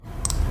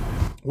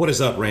What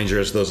is up,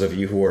 Rangers? Those of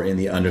you who are in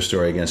the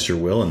understory against your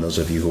will, and those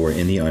of you who are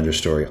in the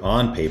understory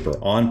on paper,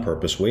 on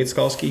purpose. Wade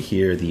Skalski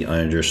here, the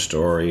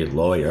understory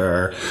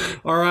lawyer.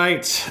 All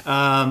right,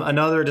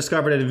 another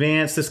discovered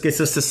advance. This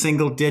gets us to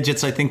single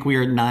digits. I think we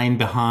are 9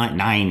 behind.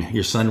 9.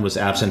 Your son was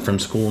absent from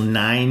school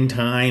 9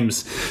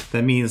 times.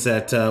 That means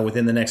that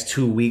within the next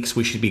 2 weeks,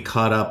 we should be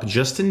caught up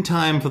just in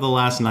time for the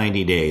last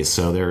 90 days.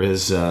 So there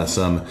is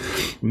some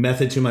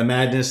method to my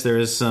madness. There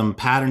is some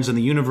patterns in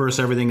the universe.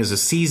 Everything is a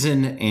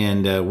season,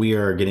 and we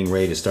are getting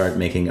ready to start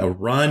making a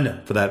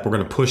run for that. We're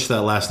going to push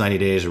that last 90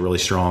 days really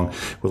strong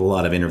with a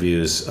lot of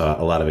interviews,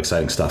 a lot of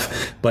exciting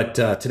stuff. But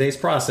today's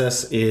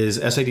process is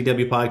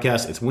SIDW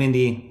podcast. It's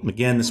windy.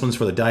 Again, this one's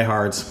for the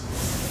diehards.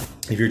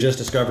 If you're just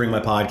discovering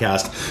my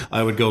podcast,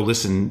 I would go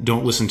listen.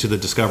 Don't listen to the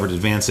discovered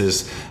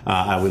advances.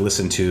 I would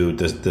listen to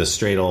the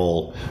straight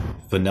old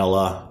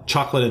vanilla,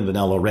 chocolate and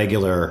vanilla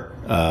regular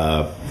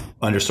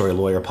understory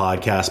lawyer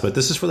podcast. But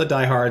this is for the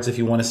diehards. If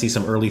you want to see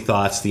some early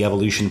thoughts, the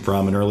evolution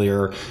from an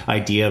earlier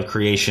idea of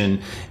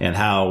creation and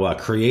how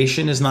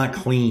creation is not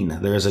clean.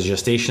 There is a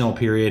gestational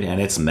period and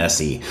it's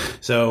messy.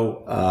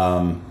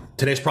 So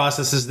today's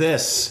process is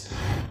this.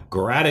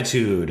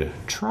 Gratitude.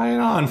 Try it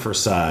on for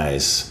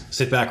size.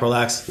 Sit back,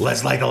 relax.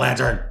 Let's light the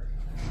lantern.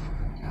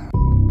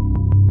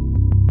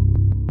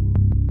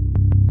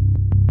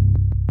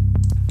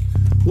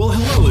 Well,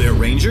 hello there,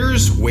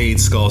 Rangers. Wade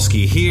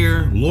Skalski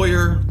here,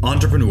 lawyer,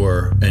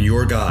 entrepreneur, and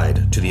your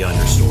guide to the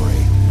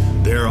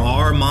understory. There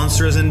are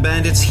monsters and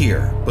bandits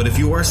here, but if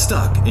you are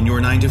stuck in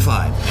your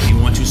 9-to-5 and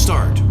you want to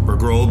start or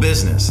grow a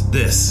business,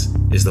 this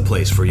is the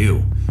place for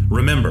you.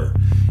 Remember,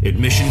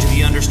 admission to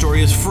the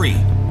understory is free,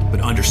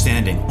 but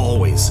understanding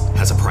always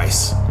has a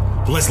price.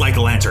 Let's light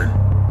the lantern.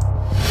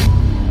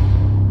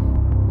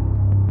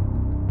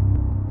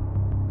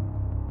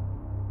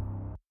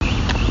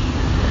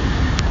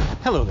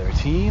 Hello there,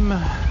 team.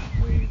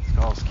 Wade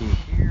Skalski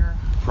here,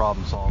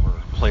 problem solver,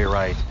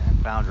 playwright, and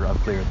founder of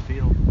Clear the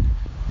Field.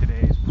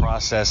 Today's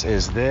process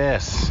is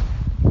this.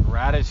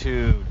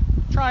 Gratitude.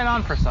 Try it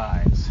on for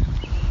size.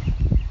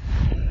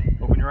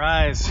 Open your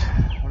eyes.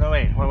 Oh, no,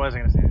 wait. What was I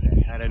going to say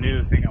today? I had a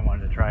new thing I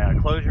wanted to try out.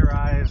 Close your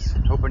eyes.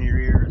 Open your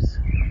ears.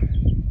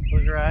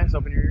 Close your eyes.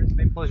 Open your ears.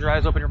 Maybe close your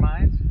eyes. Open your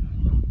mind.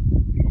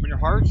 Open your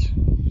heart.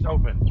 Just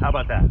open. How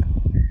about that?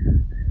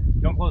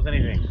 Don't close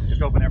anything.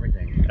 Just open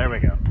everything. There we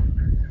go.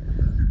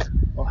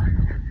 Well,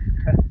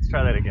 let's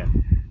try that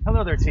again.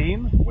 Hello there,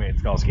 team. Wade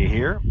Skalski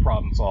here,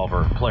 problem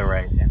solver,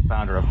 playwright, and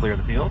founder of Clear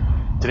the Field.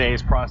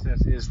 Today's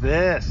process is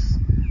this.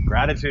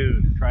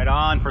 Gratitude. Try it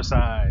on for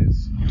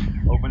size.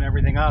 Open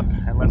everything up,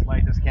 and let's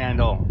light this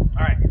candle.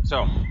 All right,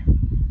 so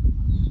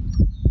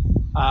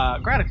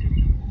gratitude.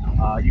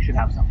 You should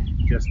have some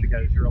just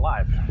because you're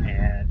alive,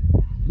 and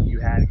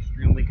you had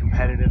extremely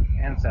competitive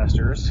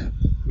ancestors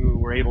who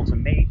were able to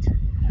mate,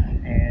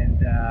 and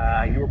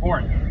you were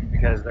born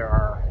because there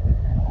are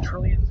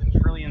trillions and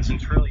trillions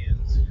and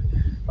trillions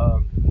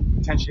of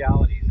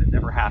potentialities that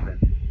never happen.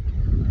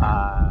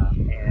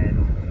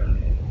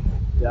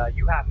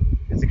 You have.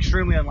 It's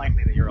extremely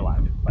unlikely that you're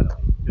alive, by the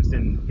way. Just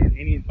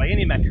by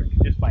any metric,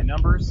 just by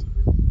numbers,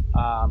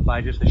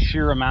 by just the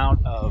sheer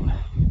amount of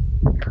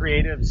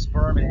creative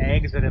sperm and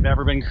eggs that have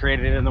ever been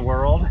created in the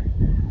world,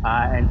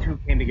 and two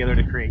came together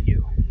to create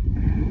you.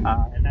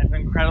 And that's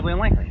incredibly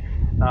unlikely.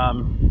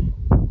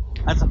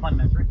 That's a fun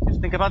metric.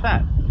 Just think about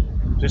that.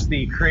 Just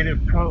the creative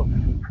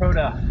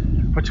protoa,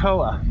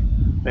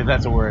 if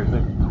that's a word.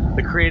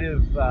 The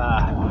creative.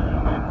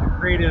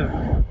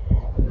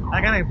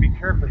 I gotta be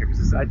careful here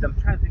because I'm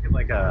trying to think of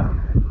like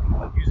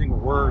using a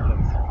word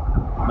that's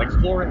like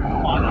flora and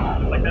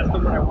fauna. Like that's the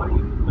word I want to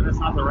use, but that's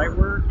not the right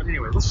word. But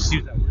anyway, let's just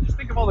use that word. Just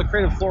think of all the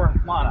creative flora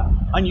and fauna,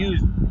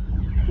 unused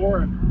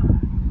flora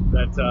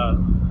that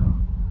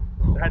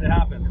had to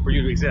happen for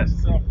you to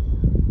exist. So,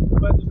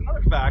 but there's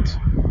another fact.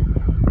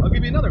 I'll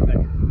give you another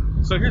fact.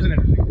 So here's an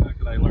interesting fact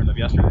that I learned of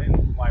yesterday,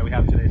 and why we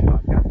have today's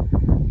podcast.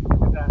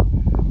 Is that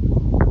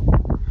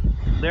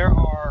there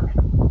are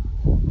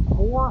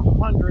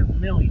 400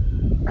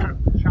 million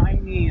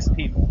Chinese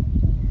people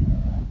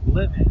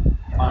living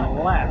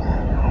on less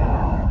than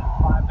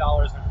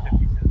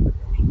 $5.50 a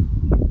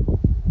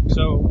day.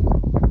 So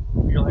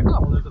you're like,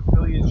 oh, well, there's a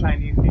billion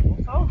Chinese people.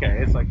 So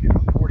okay, it's like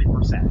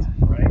 40%,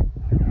 right?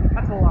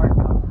 That's a large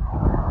number.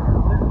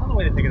 There's another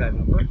way to think of that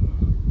number.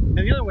 And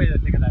the other way to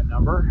think of that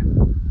number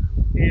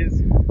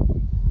is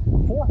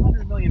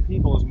 400 million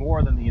people is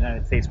more than the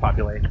United States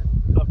population.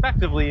 So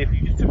effectively, if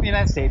you just took the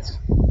United States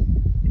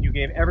and you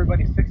gave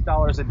everybody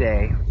 $6 a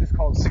day, just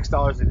called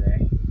 $6 a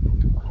day,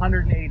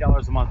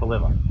 $180 a month to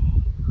live on,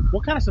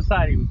 what kind of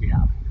society would we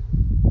have?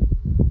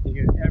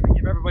 You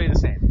give everybody the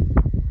same.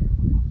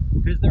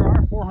 Because there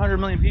are 400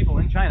 million people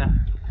in China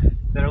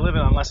that are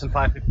living on less than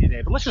 $5.50 a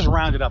day. But let's just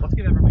round it up. Let's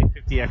give everybody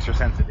 50 extra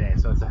cents a day.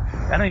 So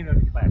I don't even know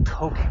if you can buy a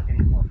Coke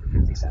anymore for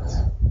 50 cents.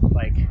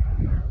 Like,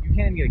 you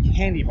can't even get a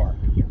candy bar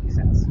for 50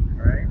 cents.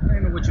 All right? I don't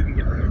even know what you can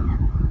get for 50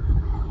 cents.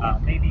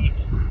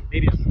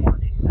 Maybe a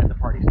Smartie at the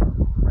party store,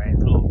 right? A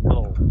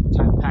little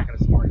packet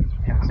of Smarties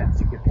for 10 cents.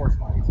 You get 4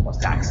 Smarties plus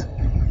tax.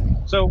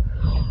 So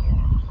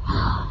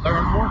there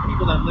are more people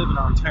people that live in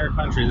our entire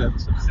country that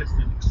subsist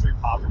in extreme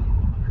poverty,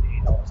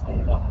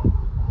 $180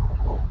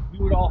 we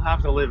would all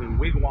have to live in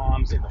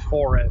wigwams in the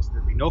forest.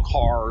 There'd be no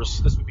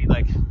cars. This would be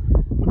like,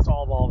 would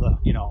solve all the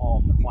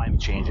climate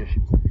change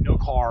issues. There'd be no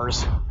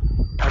cars.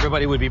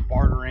 Everybody would be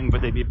bartering,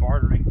 but they'd be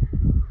bartering,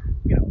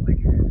 like,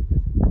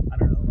 I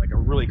don't know, like a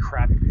really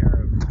crappy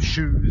pair of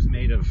shoes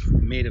made of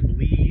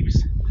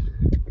leaves,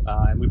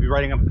 and we'd be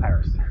writing up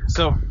papyrus.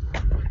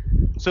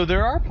 So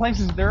there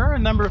are a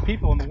number of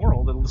people in the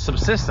world that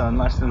subsist on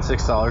less than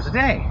 $6 a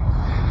day.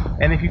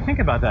 And if you think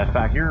about that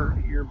fact,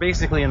 you're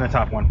basically in the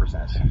top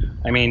 1%.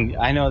 I mean,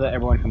 I know that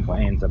everyone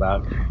complains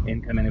about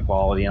income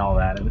inequality and all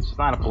that, and this is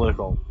not a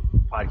political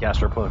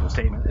podcast or a political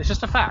statement. It's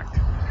just a fact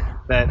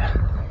that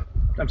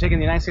I'm taking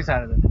the United States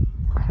out of it,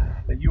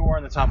 that you are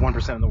in the top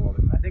 1% of the world.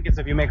 I think it's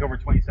if you make over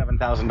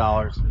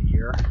 $27,000 a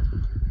year,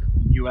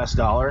 US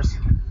dollars,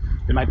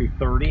 it might be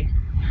 30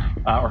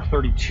 or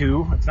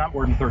 32. It's not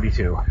more than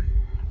 32.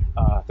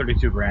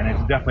 32 grand.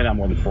 It's definitely not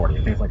more than 40. I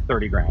think it's like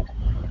 30 grand.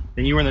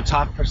 Then you are in the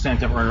top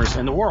percent of earners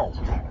in the world.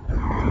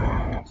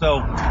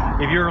 So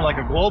if you're like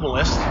a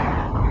globalist,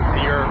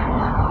 and you're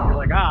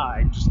like,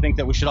 I just think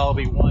that we should all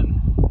be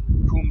one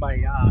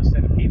kumbaya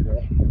set of people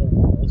in the whole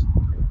world,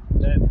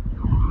 then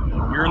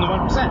you're in the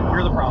 1%.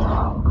 You're the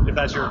problem. If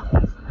that's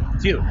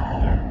it's you.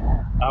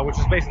 Which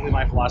is basically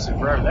my philosophy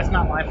forever. That's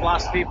not my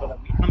philosophy, but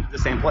we come to the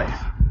same place.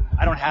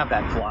 I don't have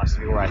that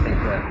philosophy where I think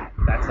that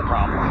that's the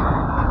problem.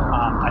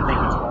 I think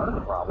it's part of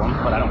the problem,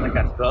 but I don't think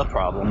that's the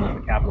problem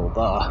with the capital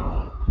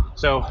the.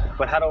 So,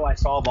 but how do I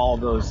solve all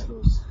of those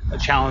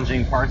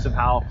challenging parts of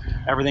how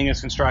everything is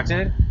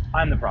constructed?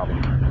 I'm the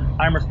problem.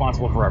 I'm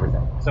responsible for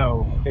everything.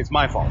 So it's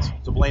my fault.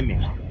 So blame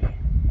me.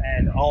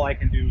 And all I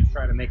can do is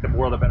try to make the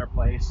world a better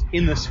place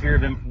in the sphere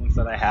of influence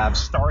that I have,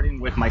 starting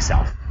with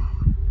myself,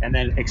 and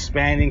then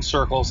expanding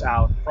circles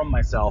out from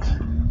myself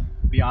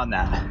beyond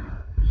that.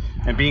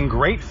 And being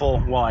grateful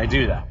while I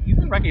do that. You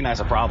can recognize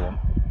a problem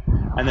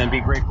and then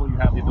be grateful you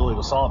have the ability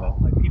to solve it.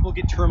 Like, people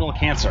get terminal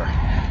cancer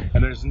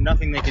and there's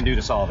nothing they can do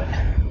to solve it.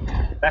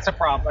 That's a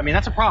problem. I mean,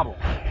 that's a problem,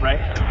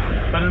 right?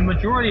 But the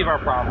majority of our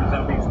problems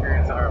that we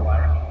experience in our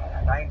life,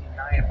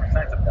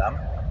 99% of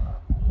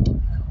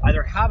them,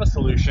 either have a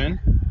solution,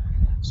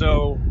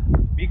 so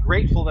be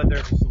grateful that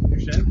there's a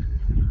solution,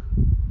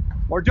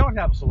 or don't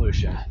have a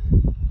solution.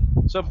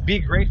 So be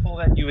grateful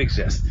that you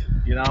exist,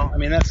 I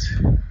mean,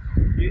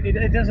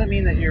 it doesn't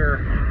mean that you're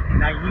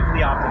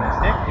naively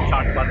optimistic. We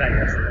talked about that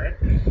yesterday.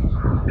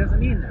 It doesn't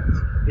mean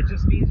that. It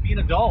just means be an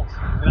adult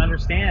and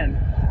understand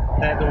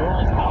that the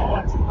world is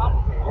complex and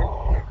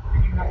complicated,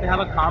 and you have to have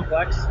a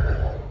complex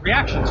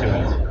reaction to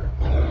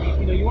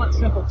it. You want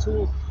simple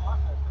tools to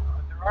process it,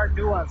 but there are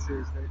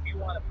nuances that if you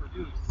want to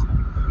produce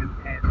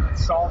and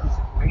solve the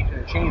situation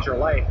and change your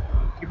life,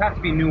 you have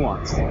to be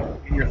nuanced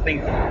in your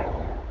thinking.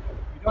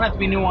 You don't have to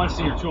be nuanced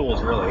in your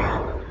tools, really.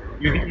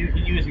 You can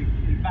use,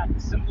 in fact, the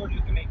simpler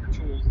you can make your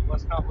tools, the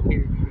less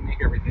complicated you can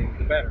make everything,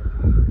 the better.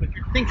 But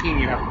your thinking,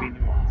 you have to be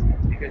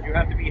nuanced, because you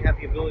have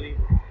the ability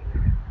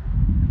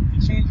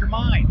to change your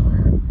mind.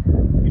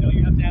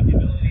 You have to have the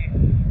ability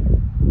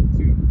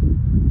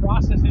to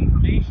process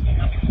information and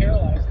not be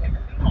paralyzed and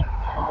feel.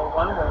 Number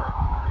one way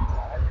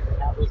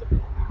to have those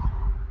abilities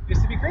is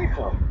to be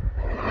grateful.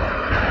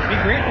 Be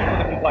grateful for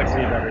the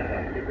complexity of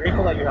everything. Be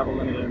grateful that you have a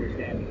limited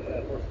understanding.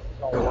 That forces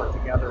us all to work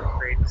together and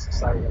create the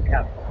society that we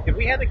have. If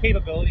we had the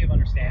capability of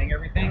understanding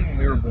everything when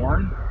we were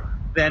born,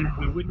 then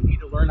we wouldn't need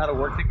to learn how to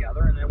work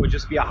together, and it would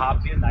just be a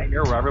Hobbesian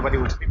nightmare where everybody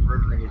would just be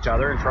murdering each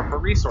other and trying for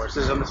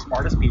resources, and the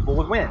smartest people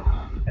would win,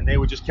 and they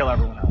would just kill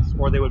everyone else,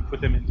 or they would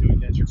put them into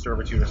indentured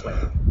servitude or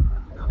slavery,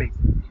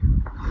 basically,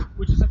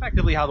 which is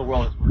effectively how the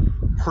world has worked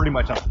pretty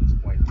much up to this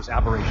point. This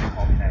aberration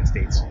called the United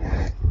States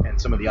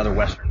and some of the other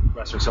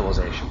Western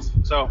civilizations.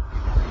 So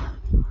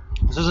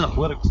this isn't a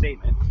political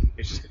statement;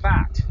 it's just a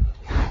fact.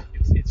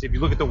 It's if you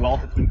look at the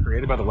wealth that's been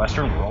created by the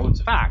Western world, it's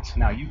a fact.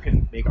 Now, you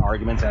can make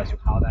arguments as to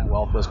how that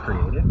wealth was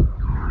created.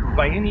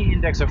 By any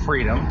index of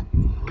freedom,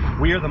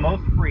 we are the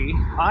most free.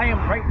 I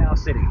am right now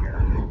sitting here,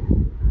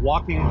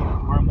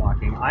 arm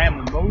walking. I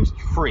am the most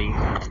free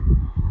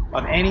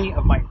of any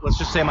of my, let's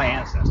just say my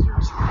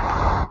ancestors,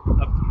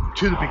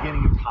 to the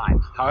beginning of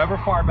time. However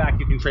far back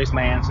you can trace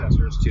my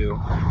ancestors to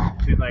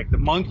like the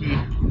monkey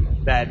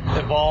that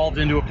evolved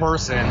into a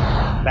person,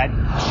 that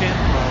chimp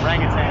or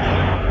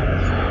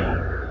orangutan.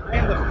 I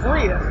am the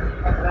freest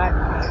of that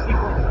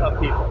sequence of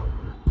people.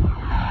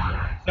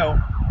 So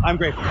I'm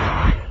grateful.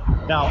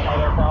 Now, are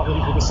there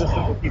problems with the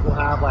system that people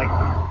have, like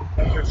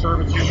indentured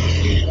servitude,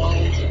 student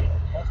loans,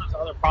 all sorts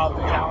of other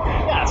problems?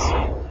 Yes.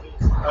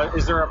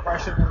 Is there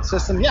oppression in the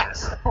system?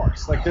 Yes, of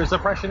course. Like, there's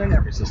oppression in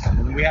every system,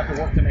 and we have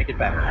to work to make it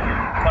better.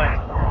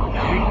 But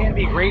we can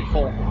be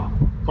grateful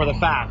for the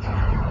fact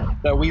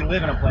that we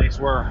live in a place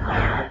where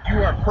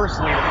you are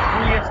personally the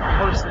freest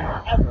person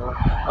ever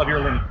of your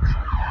lineage.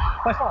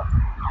 By far.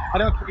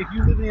 If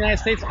you live in the United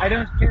States, I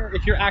don't care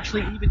if you're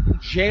actually even in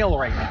jail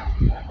right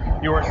now.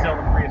 You are still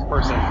the freest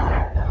person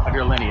of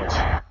your lineage,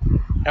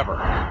 ever.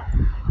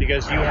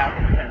 Because you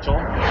have the potential,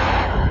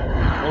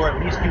 or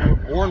at least you were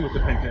born with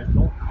the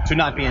potential, to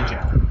not be in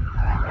jail.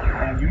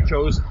 and you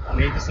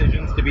made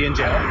decisions to be in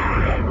jail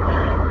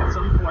at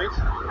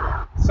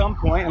some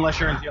point, unless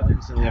you're in jail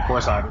instantly, of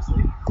course,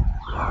 obviously.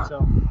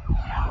 So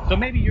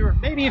maybe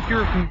if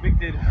you're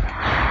convicted,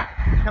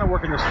 kind of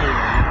working this through.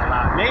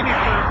 Maybe if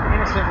you're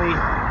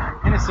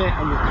innocent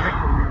and you're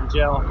convicted and you're in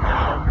jail,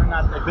 then you're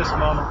not at this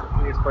moment the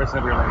freest person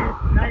of your lineage.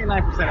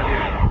 99% of you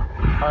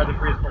are the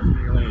freest person of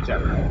your lineage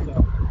ever. So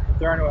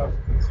there are no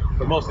exceptions.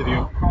 But most of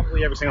you,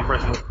 probably every single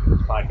person listening to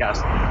this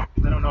podcast, I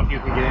don't know if you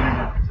can get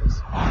internet access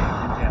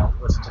in jail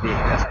to listen to the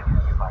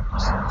SIDW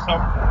podcast. So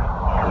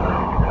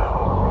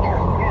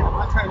again, I'm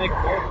not trying to make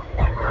it work.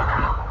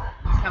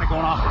 Just kind of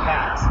going off the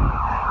facts.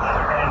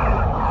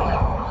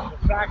 And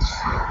the facts,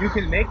 you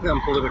can make them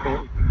political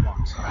if you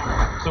want.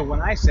 So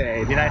when I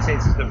say the United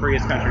States is the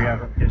freest country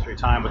ever in the history of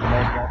time with the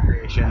most wealth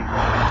creation, the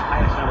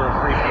highest number of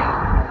free people,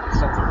 the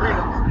sense of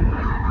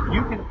freedoms,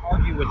 you can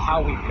argue with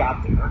how we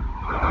got there.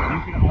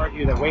 You can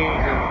argue that wage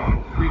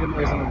or freedom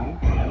isn't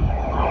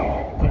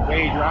a the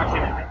wage you're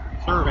actually a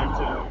servant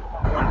to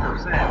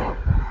 1%.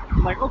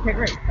 I'm like, okay,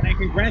 great. And I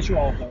can grant you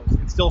all of those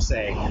and still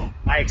say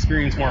I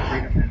experience more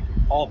freedom than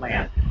all of my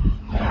ancestors.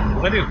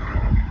 Because I do.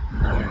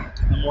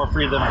 I'm more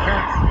free than my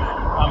parents.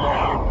 I'm more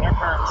free than their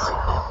parents.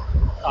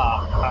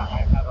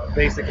 I have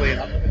basically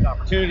unlimited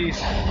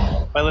opportunities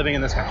by living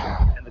in this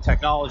country. And the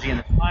technology and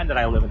the time that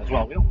I live in as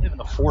well. We don't live in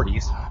the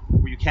 40s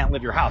where you can't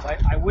leave your house.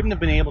 I wouldn't have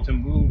been able to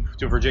move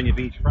to Virginia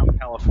Beach from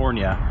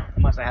California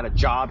unless I had a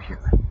job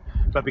here.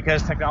 But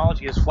because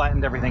technology has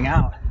flattened everything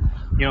out,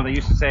 you know, they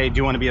used to say, do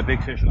you want to be a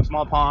big fish in a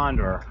small pond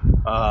or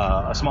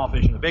a small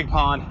fish in a big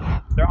pond?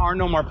 There are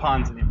no more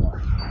ponds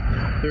anymore.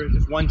 There is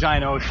just one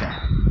giant ocean.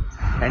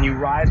 And you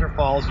rise or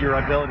falls your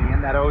ability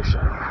in that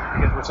ocean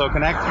because we're so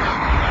connected.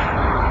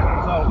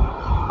 So,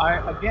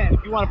 again,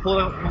 if you want to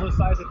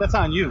politicize it, that's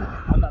on you.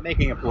 I'm not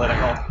making it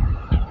political.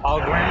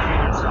 I'll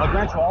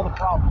grant you all the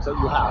problems that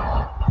you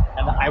have.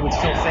 And I would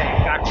still say,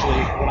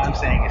 factually, what I'm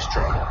saying is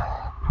true.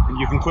 And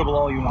you can quibble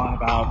all you want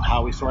about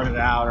how we sort it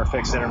out or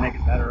fix it or make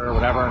it better or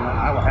whatever, and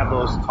I will have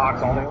those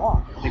talks all day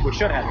long. I think we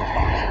should have those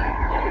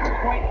talks. The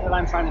point that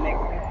I'm trying to make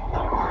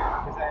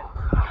is that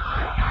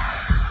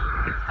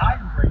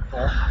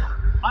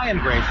I am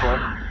grateful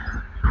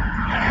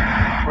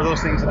for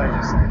those things that I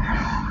just said.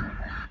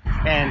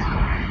 And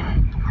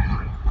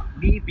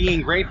me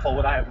being grateful,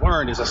 what I have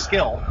learned is a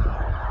skill.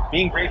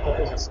 Being grateful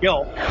is a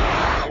skill.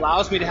 It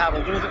allows me to have a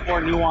little bit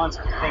more nuanced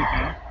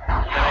thinking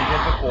than I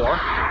did before.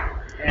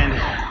 And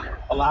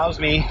allows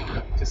me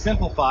to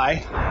simplify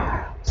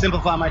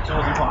my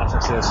tools and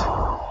processes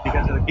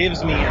because it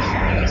gives me a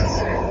space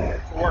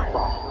to work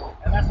from.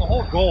 And that's the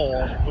whole goal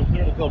of the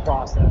political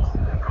process,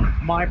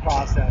 my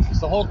process. It's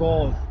the whole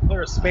goal of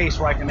clear a space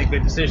where I can make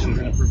good decisions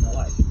and improve my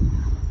life.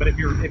 But if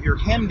you're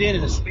hemmed in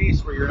a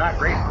space where you're not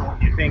grateful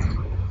and you think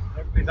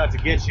everybody's out to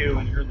get you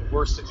and you're in the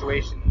worst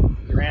situation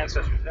with your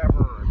ancestors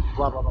ever, or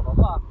blah, blah, blah, blah,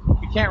 blah,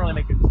 you can't really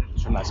make good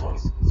decisions from that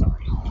space.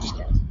 Sorry, you just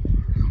can't.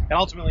 And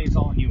ultimately, it's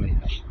all on you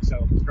anyway.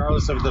 So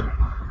regardless of the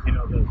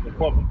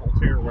quote from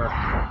Voltaire where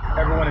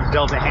everyone is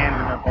dealt a hand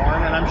when they're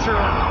born, and I'm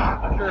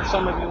sure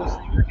some of you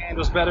listening, your hand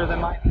was better than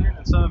my hand,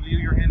 and some of you,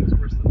 your hand was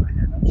worse than my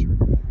hand, I'm sure.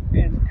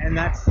 And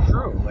that's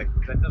true. Like,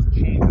 that doesn't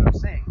change what I'm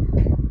saying.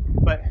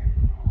 But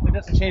it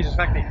doesn't change the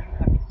fact that you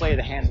have to play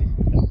the hand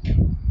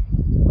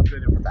for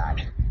good or for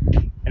bad.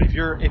 And if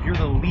you're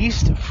the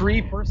least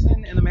free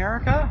person in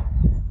America,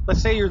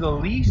 let's say you're the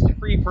least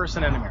free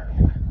person in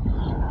America,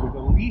 with the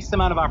least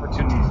amount of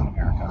opportunities in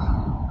America.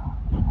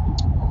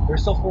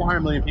 There's still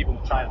 400 million people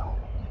in China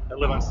that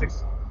live on $6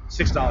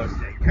 a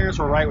day. Your parents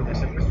were right when they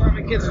said, we're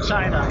starving kids in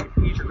China,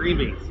 you eat your green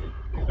beans.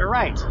 They're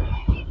right.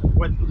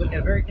 With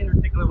a very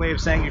inarticulate way of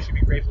saying you should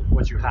be grateful for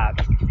what you have,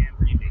 you can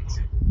green beans.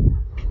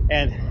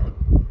 And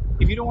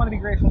if you don't want to be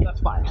grateful,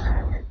 that's fine.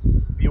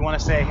 If you want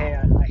to say, hey,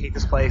 I hate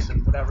this place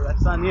and whatever,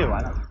 that's on you.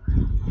 I don't know.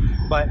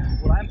 But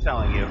what I'm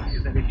telling you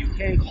is that if you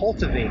can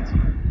cultivate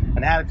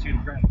an attitude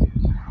of gratitude,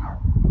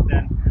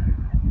 then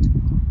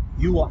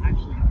you will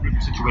actually improve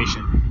your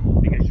situation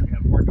because you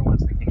have more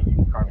nuance thinking and you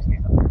can carve a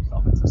space out for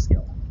yourself. It's a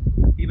skill.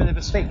 Even if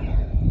it's fake.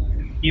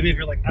 Even if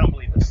you're like, I don't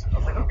believe this. I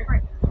was like, okay,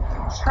 great.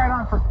 Just try it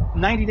on for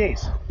 90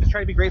 days. Just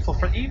try to be grateful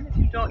for even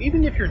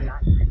if you're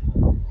not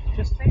grateful,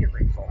 just say you're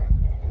grateful.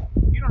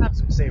 You don't have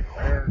to say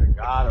prayer to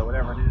God or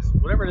whatever it is.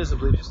 Whatever it is to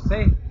believe, just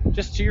say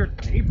just to your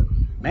neighbor.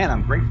 Man,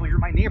 I'm grateful you're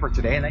my neighbor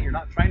today and that you're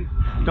not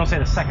don't say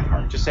the second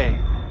part. Just say,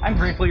 I'm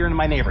grateful you're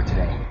my neighbor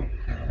today.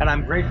 And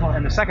I'm grateful,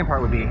 and the second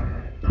part would be,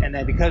 and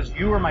that because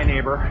you are my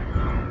neighbor,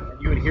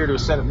 and you adhere to a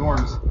set of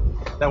norms,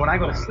 that when I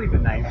go to sleep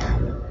at night,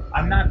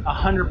 I'm not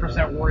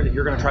 100% worried that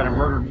you're going to try to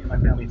murder me and my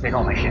family and take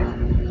all my shit.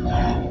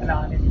 And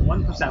now I'm maybe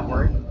 1%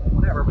 worried,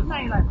 whatever, but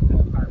 99%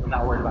 of the time I'm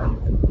not worried about you.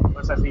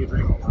 Unless I see you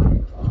drink all the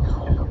time.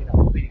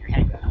 Leaving your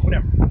hand down,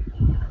 whatever.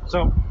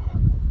 So,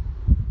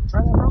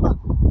 try that for a month.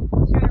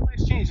 See how your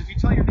life's changed. If you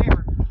tell your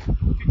neighbor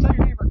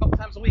a couple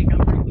times a week, I'm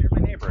grateful you're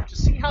my neighbor,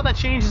 just see how that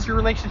changes your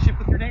relationship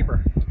with your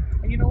neighbor.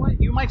 And you know what?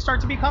 You might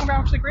start to become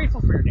actually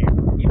grateful for your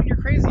neighbor, even your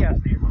crazy-ass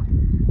neighbor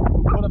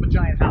who put up a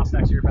giant house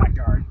next to your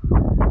backyard.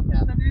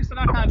 Yeah, they're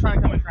not kind of trying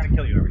to come and trying to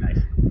kill you every night.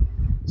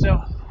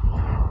 So,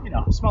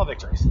 small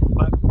victories.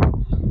 But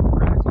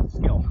gratitude is a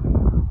skill.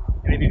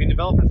 And if you can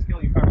develop that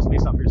skill, you carve a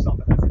space out for yourself.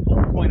 And that's the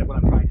whole point of what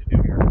I'm trying to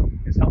do here,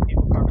 is help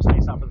people carve a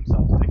space out for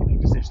themselves so they can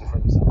make decisions for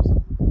themselves.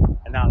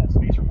 And now that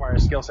space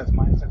requires skill sets,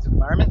 mindsets, and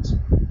environment.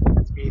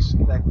 That space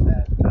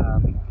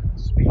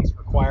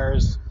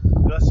requires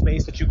the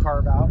space that you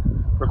carve out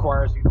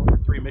requires you know what your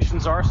 3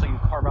 missions are, so you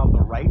carve out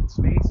the right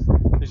space,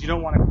 because you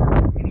don't want to carve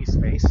out any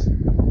space,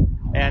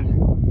 and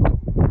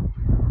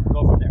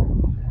go from there.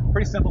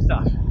 Pretty simple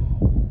stuff.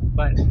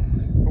 But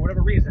for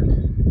whatever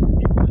reason,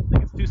 people just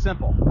think it's too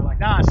simple. They're like,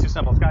 nah, it's too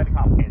simple. It's got to be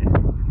complicated.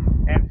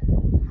 And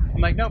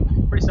I'm like, nope,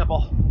 pretty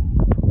simple.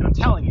 And I'm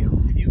telling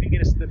you, if you can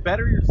get the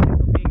better your skill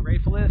of being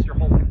grateful is, your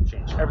whole life will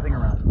change. Everything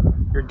around you.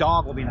 Your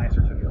dog will be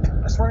nicer to you.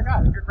 I swear to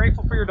God, if you're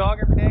grateful for your dog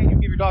every day, you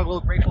give your dog a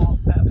little grateful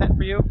pet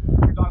for you,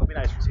 your dog will be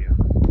nicer to you.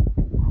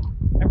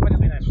 Everybody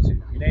will be nicer to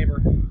you. Your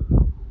neighbor,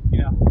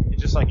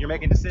 it's just like you're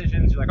making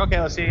decisions. You're like,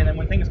 okay, let's see. And then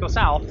when things go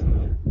south,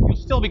 you'll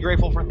still be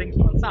grateful for things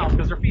going south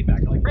because they're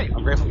feedback. You're like, great,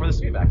 I'm grateful for this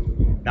feedback.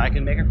 Now I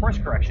can make a course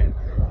correction.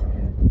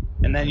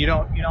 And then you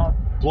don't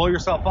blow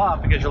yourself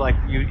up because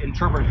you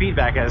interpret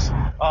feedback as,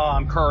 oh,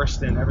 I'm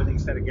cursed and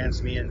everything's set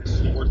against me and this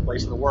is the worst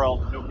place in the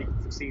world and nobody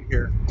can succeed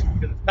here,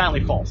 because it's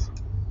patently false.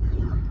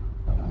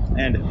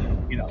 And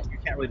you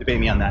can't really debate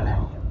me on that.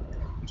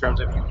 In terms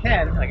of, you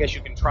can, I guess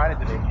you can try to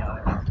debate me on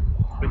it,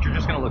 but you're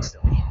just going to look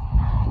silly.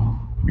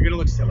 You're going to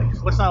look silly.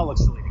 So let's not look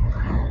silly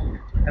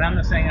together. And I'm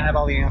not saying I have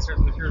all the answers,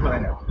 but here's what I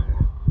know.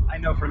 I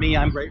know for me,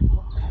 I'm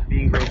grateful.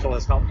 Being grateful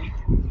has helped me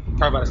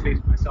carve out a space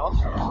for myself,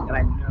 and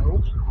I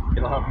know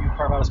it'll help you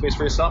carve out a space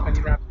for yourself, and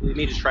you don't have to believe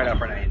me, just try it out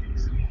for 90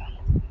 days.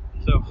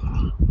 So,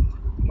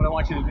 what I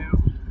want you to do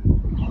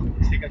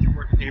is take out your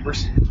working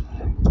papers,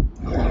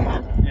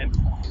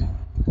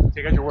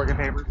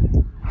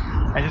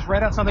 and just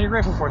write out something you're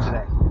grateful for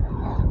today.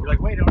 You're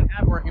like, wait, I don't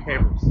have working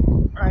papers.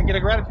 All right, get a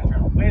gratitude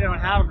journal. Wait, I don't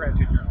have a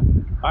gratitude journal.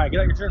 All right,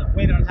 get out your journal.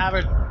 Wait, I don't have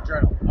a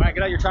journal. All right,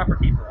 get out your trapper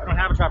keeper. I don't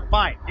have a trapper.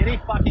 Fine, get a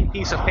fucking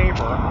piece of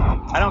paper.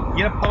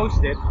 Get a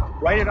Post-it.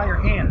 Write it on your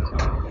hand.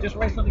 Just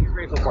write something you're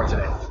grateful for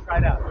today. Try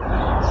it out.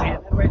 See,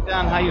 and then write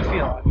down how you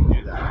feel after you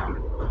do that.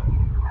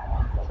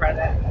 Try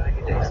that in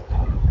 90 days.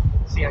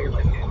 See how your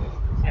life is.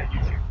 See how you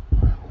feel.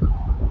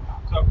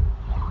 So,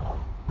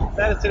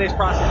 that is today's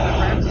process, my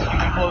friends. You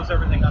can close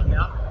everything up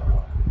now.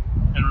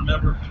 And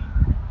remember,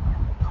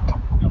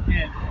 jump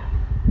in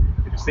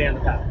if you stay on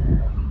the path.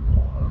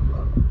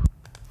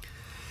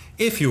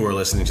 If you are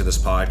listening to this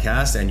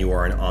podcast and you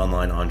are an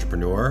online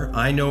entrepreneur,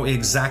 I know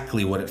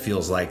exactly what it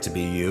feels like to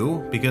be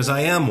you, because I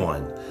am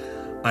one.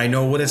 I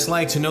know what it's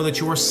like to know that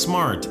you are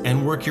smart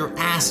and work your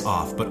ass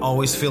off, but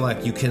always feel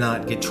like you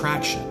cannot get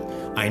traction.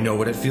 I know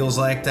what it feels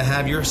like to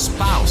have your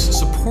spouse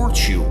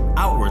support you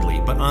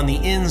outwardly, but on the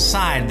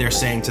inside they're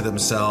saying to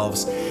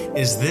themselves,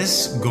 is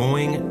this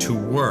going to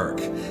work?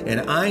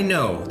 And I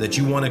know that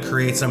you want to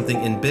create something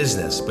in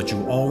business, but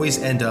you always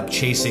end up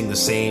chasing the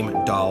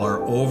same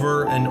dollar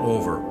over and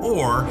over.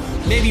 Or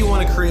maybe you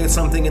want to create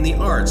something in the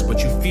arts,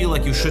 but you feel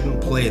like you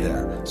shouldn't play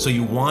there. So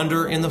you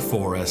wander in the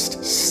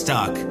forest,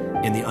 stuck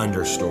in the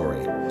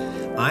understory.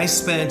 I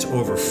spent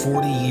over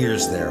 40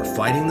 years there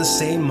fighting the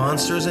same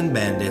monsters and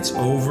bandits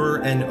over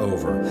and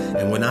over.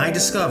 And when I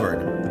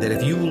discovered that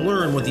if you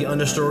learn what the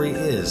understory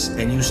is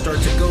and you start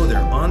to go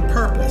there on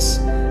purpose,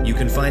 you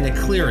can find a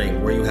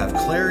clearing where you have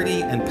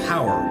clarity and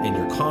power in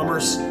your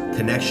commerce,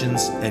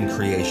 connections, and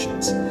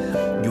creations.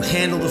 You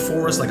handle the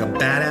forest like a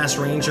badass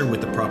ranger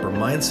with the proper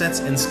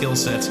mindsets and skill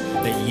sets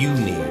that you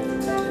need.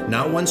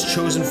 Not once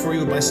chosen for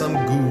you by some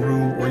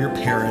guru or your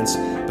parents,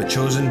 but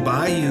chosen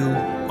by you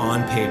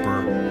on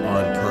paper,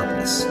 on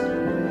purpose.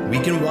 We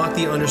can walk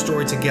the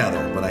understory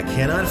together, but I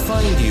cannot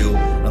find you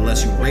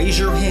unless you raise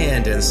your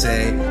hand and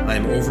say,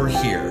 I'm over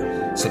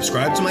here.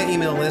 Subscribe to my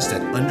email list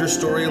at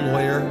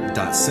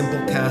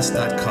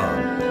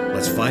understorylawyer.simplecast.com.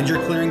 Let's find your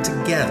clearing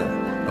together,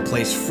 a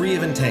place free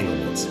of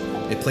entanglements,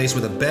 a place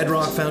with a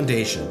bedrock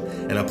foundation,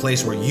 and a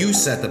place where you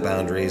set the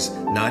boundaries,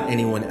 not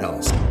anyone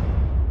else.